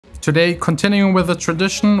Today, continuing with the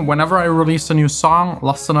tradition, whenever I release a new song,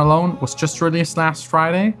 Lost and Alone was just released last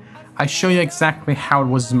Friday, I show you exactly how it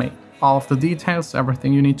was made. All of the details,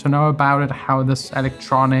 everything you need to know about it, how this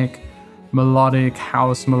electronic, melodic,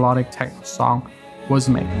 house, melodic techno song was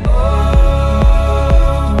made.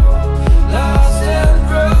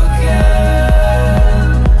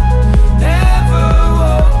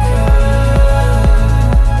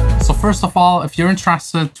 First of all, if you're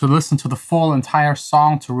interested to listen to the full entire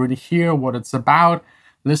song, to really hear what it's about,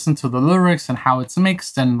 listen to the lyrics and how it's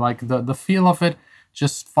mixed and like the feel of it,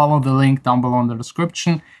 just follow the link down below in the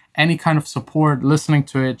description. Any kind of support, listening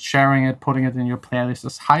to it, sharing it, putting it in your playlist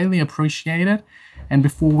is highly appreciated. And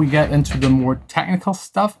before we get into the more technical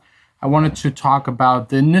stuff, I wanted to talk about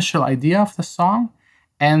the initial idea of the song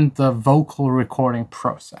and the vocal recording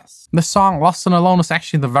process. The song Lost and Alone is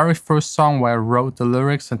actually the very first song where I wrote the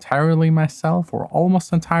lyrics entirely myself, or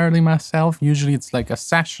almost entirely myself. Usually it's like a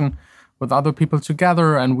session with other people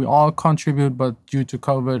together and we all contribute, but due to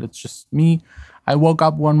COVID, it's just me. I woke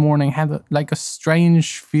up one morning, had like a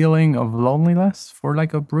strange feeling of loneliness for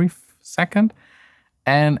like a brief second.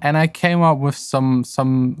 And I came up with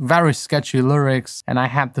some very sketchy lyrics, and I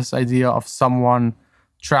had this idea of someone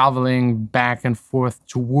traveling back and forth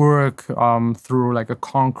to work through like a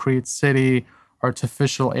concrete city,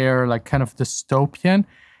 artificial air, like kind of dystopian.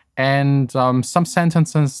 And some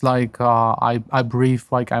sentences like, I breathe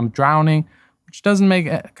like I'm drowning, which doesn't make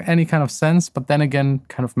any kind of sense, but then again,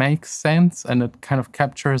 kind of makes sense, and it kind of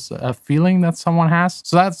captures a feeling that someone has.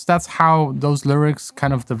 So that's how those lyrics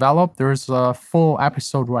kind of develop. There's a full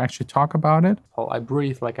episode where I actually talk about it. Oh, I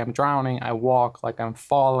breathe like I'm drowning, I walk like I'm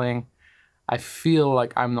falling, I feel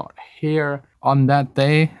like I'm not here. On that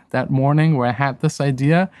day, that morning where I had this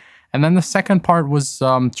idea. And then the second part was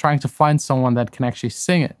trying to find someone that can actually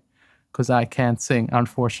sing it, because I can't sing,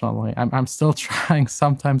 unfortunately. I'm still trying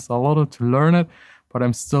sometimes a little to learn it, but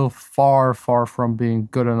I'm still far from being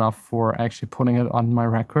good enough for actually putting it on my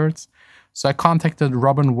records. So I contacted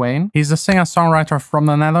Robin Wayne. He's a singer-songwriter from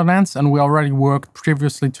the Netherlands, and we already worked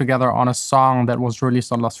previously together on a song that was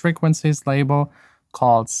released on Lost Frequencies label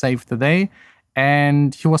called Save the Day.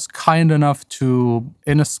 And he was kind enough to,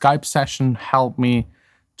 in a Skype session, help me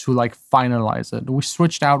to like finalize it. We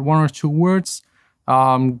switched out one or two words,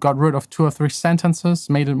 got rid of 2 or 3 sentences,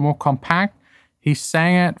 made it more compact. He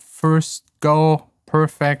sang it, first go,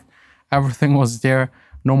 perfect. Everything was there,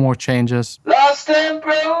 no more changes. Lost and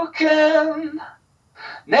broken,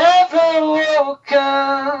 never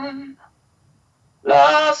woken,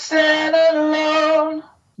 lost and alone.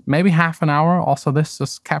 Maybe half an hour. Also, this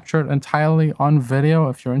is captured entirely on video.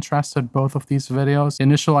 If you're interested, both of these videos,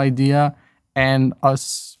 initial idea and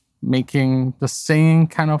us making the singing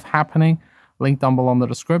kind of happening, link down below in the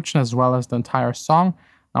description, as well as the entire song.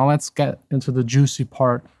 Now let's get into the juicy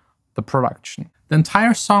part, the production. The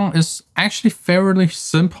entire song is actually fairly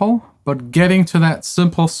simple, but getting to that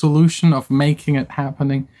simple solution of making it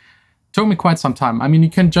happening took me quite some time. I mean, you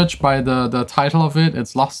can judge by the title of it.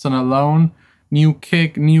 It's Lost and Alone. New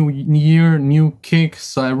kick, new year, new kick.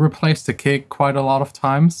 So I replaced the kick quite a lot of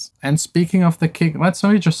times. And speaking of the kick, let's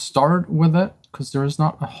maybe just start with it, because there is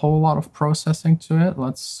not a whole lot of processing to it.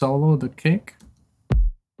 Let's solo the kick.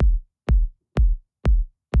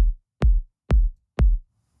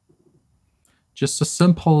 Just a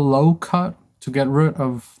simple low cut to get rid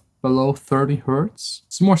of below 30 Hertz.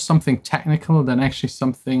 It's more something technical than actually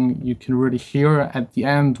something you can really hear at the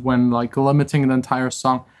end when like limiting the entire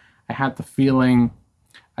song. I had the feeling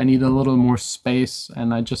I need a little more space,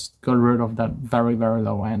 and I just got rid of that very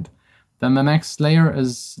low end. Then the next layer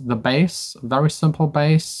is the bass, very simple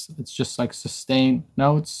bass. It's just like sustained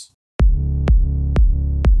notes.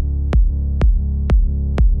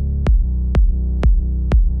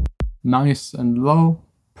 Nice and low,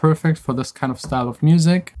 perfect for this kind of style of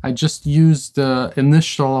music. I just used the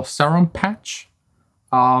initial serum patch.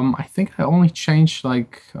 I think I only changed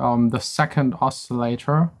like the second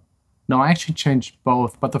oscillator. No, I actually changed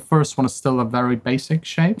both, but the first one is still a very basic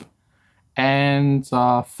shape. And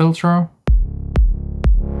filter.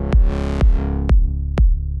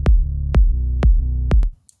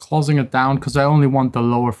 Closing it down, because I only want the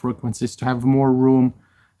lower frequencies to have more room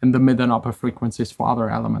in the mid and upper frequencies for other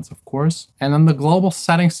elements, of course. And then the global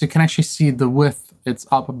settings, you can actually see the width. It's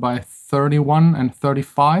up by 31 and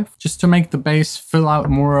 35, just to make the bass fill out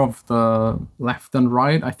more of the left and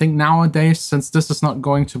right. I think nowadays, since this is not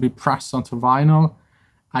going to be pressed onto vinyl,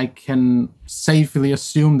 I can safely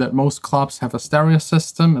assume that most clubs have a stereo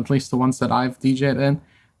system, at least the ones that I've DJed in.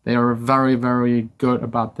 They are very good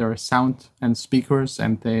about their sound and speakers,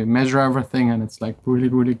 and they measure everything, and it's like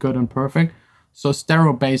really good and perfect. So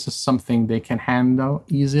stereo bass is something they can handle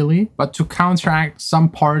easily. But to counteract some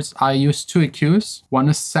parts, I use two EQs. One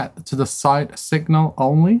is set to the side signal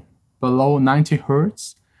only, below 90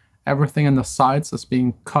 Hertz. Everything in the sides is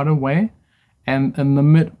being cut away. And in the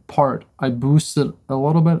mid part, I boosted a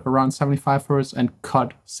little bit around 75 Hertz and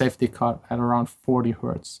safety cut at around 40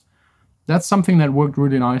 Hertz. That's something that worked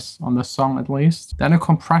really nice on this song at least. Then a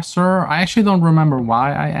compressor. I actually don't remember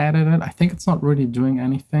why I added it. I think it's not really doing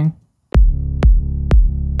anything.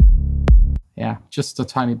 Yeah, just a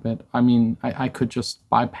tiny bit. I mean, I could just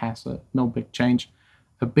bypass it. No big change.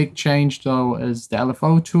 A big change though is the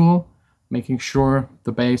LFO tool, making sure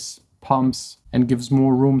the bass pumps and gives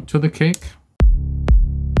more room to the kick.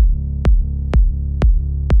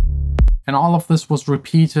 And all of this was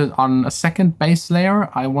repeated on a second bass layer.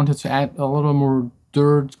 I wanted to add a little more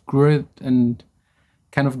dirt, grit, and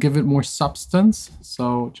kind of give it more substance.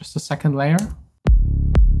 So just a second layer.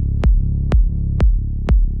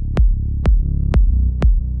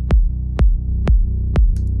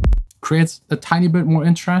 Creates a tiny bit more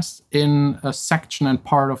interest in a section and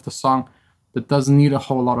part of the song that doesn't need a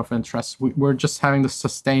whole lot of interest. We're just having the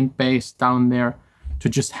sustained bass down there to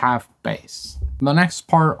just have bass. The next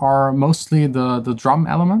part are mostly the drum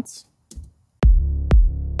elements.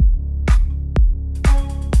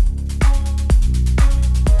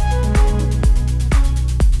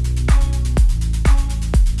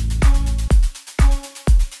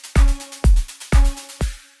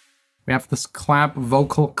 We have this clap,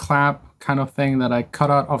 vocal clap kind of thing that I cut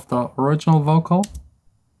out of the original vocal.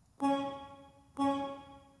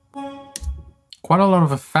 Quite a lot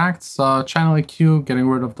of effects, channel EQ, getting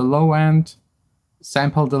rid of the low end,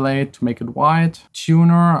 sample delay to make it wide,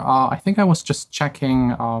 tuner, I think I was just checking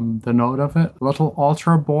the note of it, little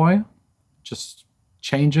alter boy, just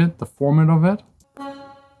change it, the format of it.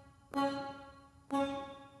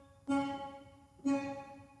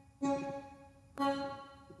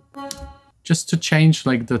 Just to change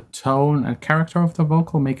like the tone and character of the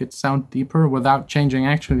vocal, make it sound deeper without changing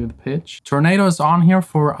actually the pitch. Tornado is on here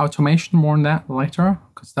for automation, more on that later,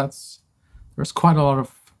 because there's quite a lot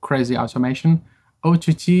of crazy automation.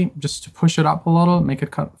 OTT, just to push it up a little, make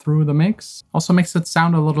it cut through the mix. Also makes it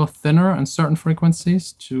sound a little thinner in certain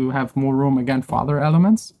frequencies to have more room again for other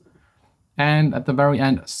elements. And at the very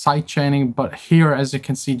end, side chaining, but here, as you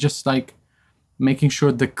can see, just like making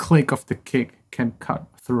sure the click of the kick can cut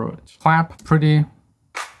through it. Clap, pretty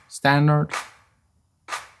standard.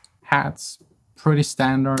 Hats, pretty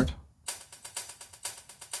standard.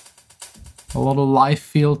 A little live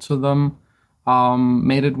feel to them.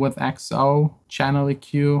 Made it with XO, channel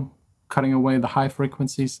EQ, cutting away the high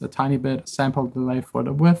frequencies a tiny bit, sample delay for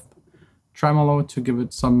the width, tremolo to give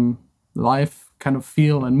it some live kind of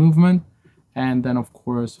feel and movement, and then of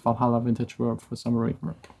course Valhalla Vintage Verb for some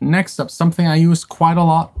reverb. Next up, something I use quite a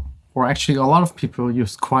lot, or actually a lot of people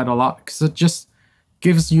use quite a lot, because it just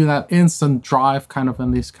gives you that instant drive kind of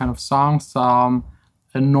in these kind of songs, a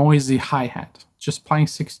noisy hi-hat. Just playing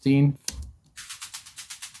 16.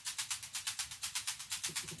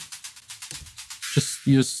 Just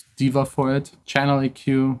use Diva for it. Channel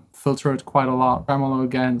EQ, filter it quite a lot. Tremolo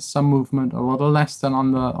again, some movement, a little less than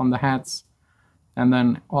on the hats. And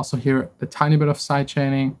then also here a tiny bit of side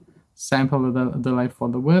chaining, sample the delay for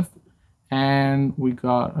the width. And we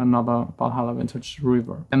got another Valhalla Vintage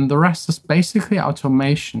reverb. And the rest is basically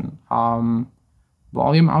automation.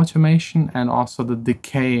 Volume automation and also the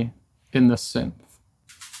decay in the synth.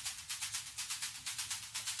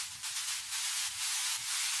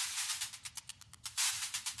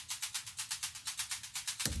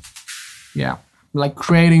 Yeah, like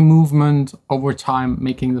creating movement over time,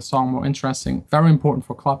 making the song more interesting. Very important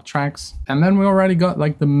for club tracks. And then we already got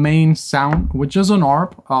like the main sound, which is an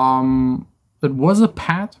ARP. It was a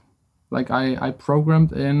pad. Like I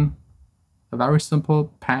programmed in a very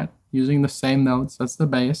simple pad using the same notes as the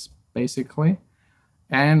bass, basically.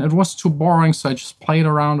 And it was too boring, so I just played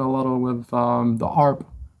around a little with the ARP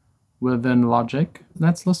within Logic.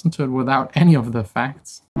 Let's listen to it without any of the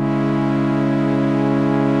effects.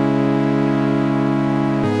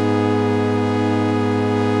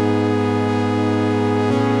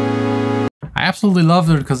 I absolutely loved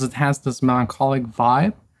it because it has this melancholic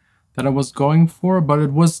vibe that I was going for, but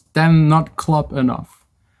it was then not club enough.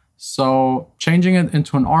 So changing it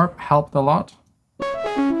into an ARP helped a lot.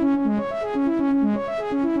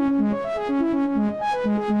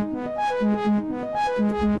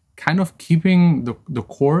 Kind of keeping the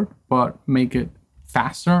chord, but make it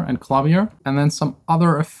faster and clubbier. And then some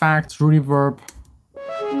other effects, reverb.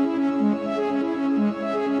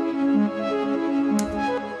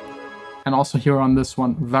 And also here on this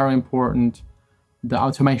one, very important, the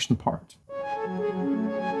automation part.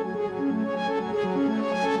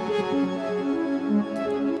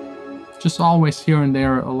 Just always here and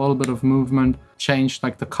there a little bit of movement, changed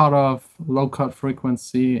like the cutoff, low cut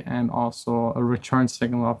frequency, and also a return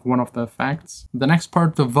signal of one of the effects. The next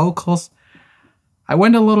part, the vocals, I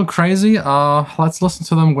went a little crazy. Let's listen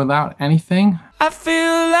to them without anything. I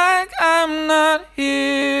feel like I'm not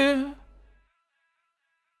here.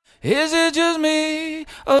 Is it just me,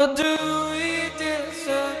 or do we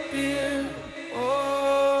disappear?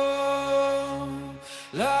 Oh,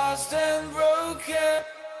 lost and broken.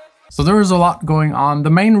 So there is a lot going on. The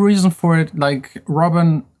main reason for it, like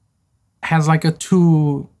Robin has like a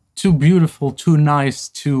too beautiful, too nice,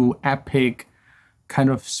 too epic kind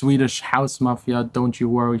of Swedish house mafia, don't you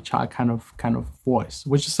worry child kind of voice,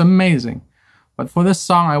 which is amazing. But for this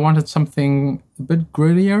song, I wanted something a bit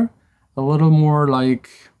grittier, a little more like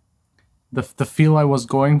the feel I was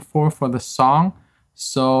going for the song.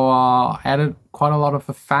 So added quite a lot of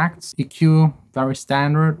effects, EQ, very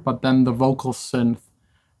standard, but then the vocal synth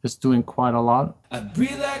is doing quite a lot. I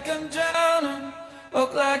breathe like I'm drowning,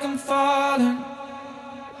 walk like I'm falling.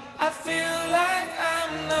 I feel like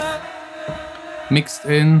I'm not. Mixed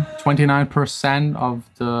in 29% of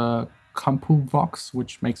the Compu Vox,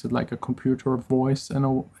 which makes it like a computer voice in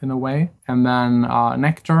a way. And then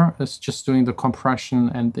Nectar is just doing the compression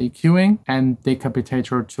and the EQing, and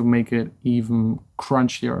Decapitator to make it even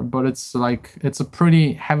crunchier. But it's like, it's a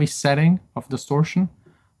pretty heavy setting of distortion,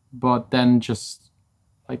 but then just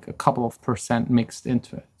like a couple of percent mixed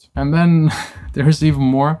into it. And then there's even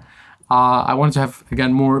more. I wanted to have,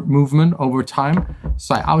 again, more movement over time.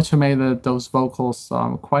 So I automated those vocals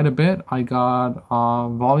quite a bit. I got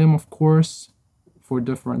volume, of course, for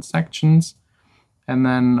different sections. And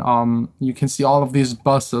then you can see all of these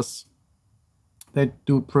buses. They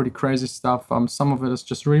do pretty crazy stuff. Some of it is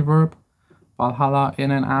just reverb, Valhalla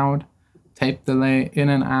in and out, tape delay in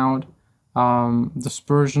and out.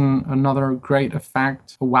 Dispersion, another great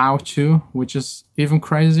effect. Wow 2, which is even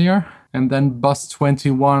crazier. And then bus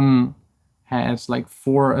 21 has like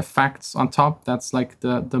 4 effects on top. That's like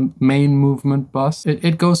the main movement bus.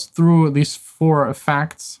 It goes through these 4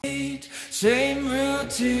 effects. Same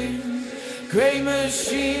routine, great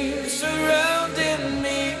machine surrounding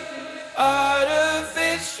me,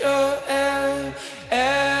 artificial air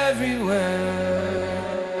everywhere.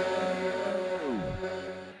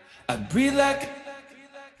 I breathe like.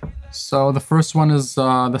 So the first one is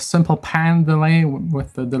the simple pan delay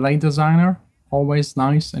with the delay designer. Always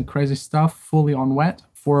nice and crazy stuff, fully on wet.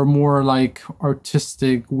 For a more like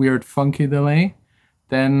artistic, weird, funky delay.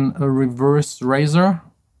 Then a reverse razor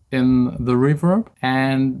in the reverb.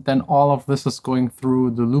 And then all of this is going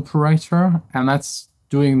through the looperator, and that's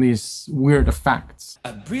doing these weird effects.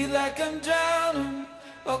 I breathe like I'm drowning,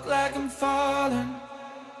 walk like I'm falling.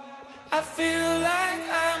 I feel like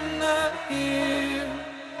I'm not here.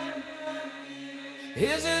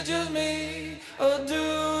 Is it just me, or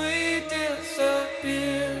do we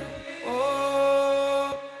disappear?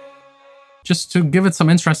 Oh. Just to give it some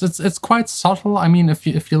interest, it's quite subtle. I mean, if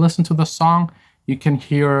you listen to the song, you can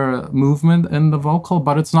hear movement in the vocal,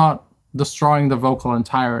 but it's not destroying the vocal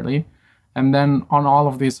entirely. And then on all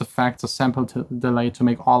of these effects, a sample delay to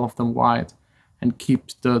make all of them wide and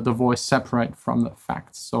keep the voice separate from the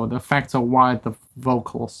effects. So the effects are wide, the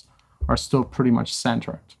vocals are still pretty much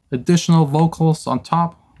centered. Additional vocals on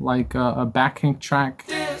top, like a backing track.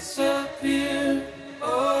 Disappear.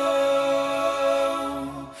 Oh,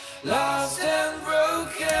 lost and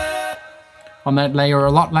broken. On that layer,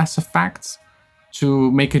 a lot less effects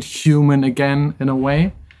to make it human again in a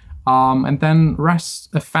way. And then rest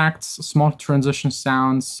effects, small transition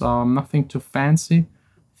sounds, nothing too fancy.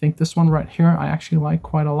 I think this one right here I actually like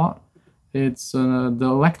quite a lot. It's the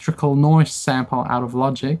electrical noise sample out of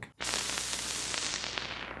Logic.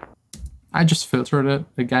 I just filtered it,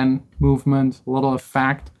 again, movement, a little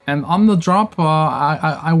effect. And on the drop,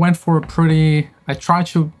 I went for a I tried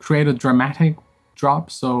to create a dramatic drop,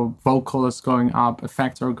 so vocal is going up,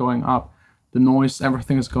 effects are going up, the noise,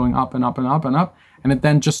 everything is going up and up and up and up, and it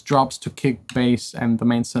then just drops to kick, bass, and the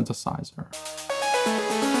main synthesizer.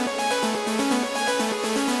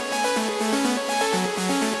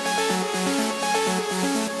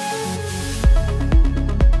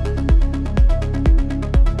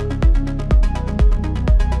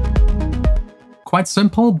 Quite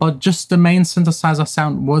simple, but just the main synthesizer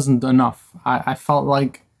sound wasn't enough. I felt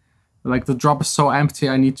like the drop is so empty,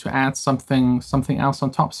 I need to add something else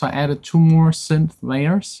on top. So I added 2 more synth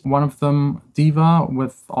layers. One of them Diva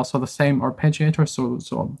with also the same arpeggiator.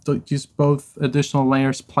 So these both additional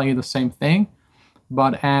layers play the same thing,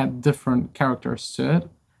 but add different characters to it.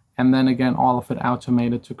 And then again, all of it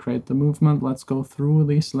automated to create the movement. Let's go through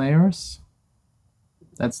these layers.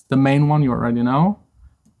 That's the main one, you already know.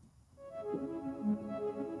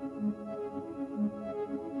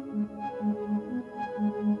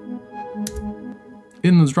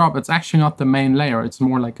 In the drop, it's actually not the main layer. It's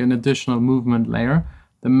more like an additional movement layer.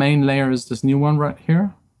 The main layer is this new one right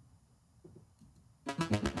here.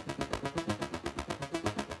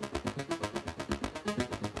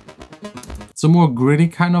 It's a more gritty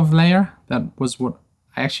kind of layer. That was what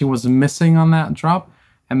I actually was missing on that drop.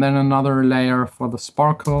 And then another layer for the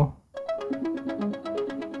sparkle.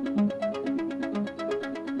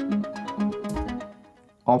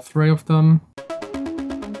 All three of them.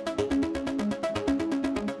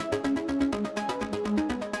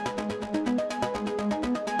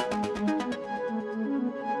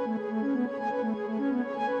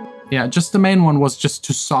 Yeah, just the main one was just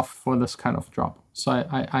too soft for this kind of drop. So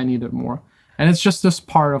I needed more. And it's just this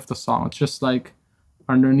part of the song. It's just like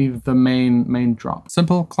underneath the main drop.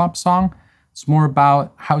 Simple club song. It's more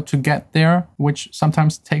about how to get there, which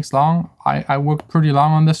sometimes takes long. I worked pretty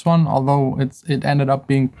long on this one, although it ended up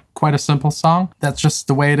being quite a simple song. That's just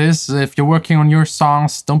the way it is. If you're working on your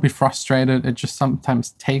songs, don't be frustrated. It just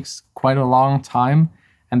sometimes takes quite a long time.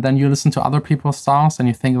 And then you listen to other people's songs and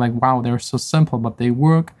you think like, wow, they're so simple, but they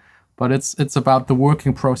work. But it's about the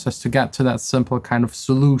working process to get to that simple kind of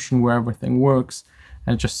solution where everything works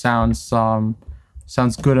and it just sounds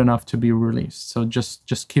good enough to be released. So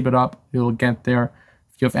just keep it up. You'll get there.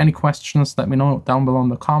 If you have any questions, let me know down below in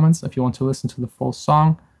the comments. If you want to listen to the full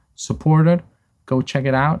song, support it, go check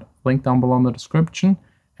it out. Link down below in the description.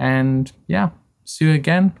 And yeah, see you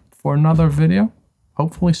again for another video.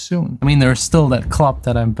 Hopefully soon. I mean, there's still that club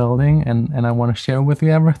that I'm building and I want to share with you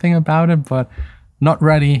everything about it, but not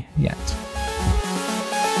ready yet.